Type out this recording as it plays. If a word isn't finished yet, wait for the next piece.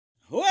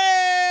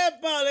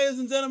ladies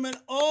and gentlemen,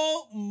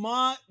 oh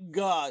my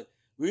God.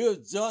 We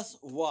have just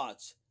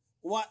watched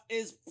what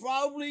is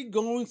probably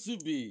going to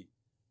be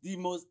the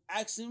most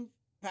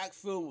action-packed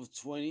film of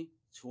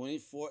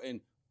 2024,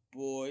 and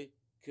boy,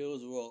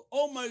 kills world.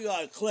 Oh my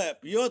God, Klep,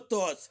 your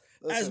thoughts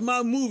as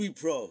my movie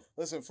pro.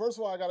 Listen, first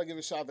of all, I got to give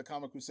a shout out to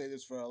Comic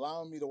Crusaders for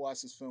allowing me to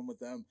watch this film with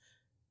them.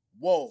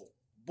 Whoa.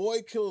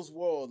 Boy Kills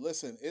World.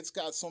 Listen, it's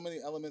got so many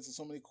elements and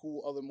so many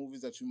cool other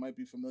movies that you might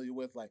be familiar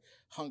with, like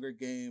Hunger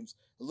Games,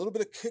 a little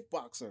bit of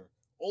Kickboxer,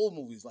 old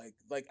movies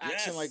like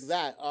action like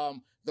that.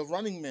 The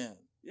Running Man.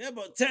 Yeah,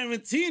 but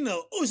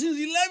Tarantino, Ocean's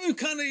 11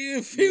 kind of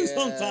infused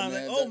sometimes.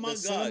 Man, like, oh my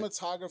the God.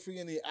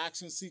 cinematography and the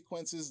action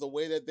sequences, the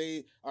way that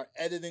they are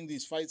editing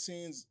these fight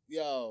scenes,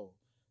 yo,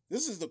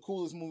 this is the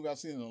coolest movie I've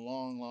seen in a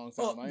long, long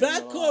time. Oh,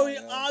 that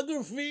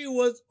choreography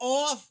was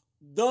off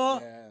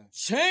the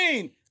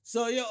chain.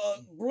 So,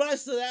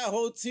 bless to that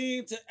whole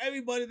team, to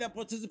everybody that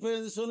participated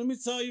in this show. Let me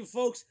tell you,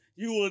 folks,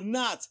 you will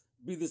not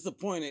be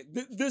disappointed.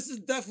 This is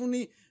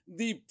definitely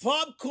the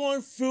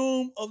popcorn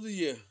film of the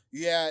year.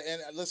 Yeah,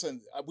 and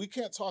listen, we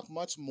can't talk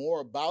much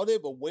more about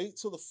it, but wait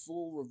till the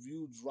full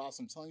review drops.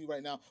 I'm telling you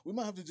right now, we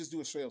might have to just do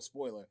a straight up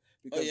spoiler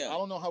because I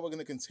don't know how we're going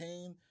to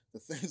contain the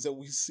things that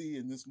we see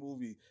in this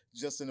movie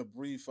just in a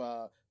brief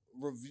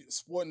review,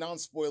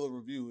 non-spoiler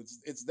review.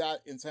 It's that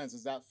intense,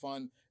 it's that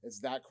fun, it's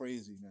that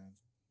crazy, man.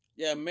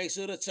 Yeah, make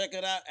sure to check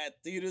it out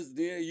at theaters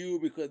near you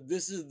because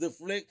this is the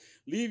flick.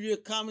 Leave your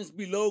comments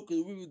below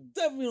because we would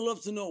definitely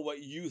love to know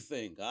what you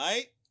think, all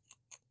right?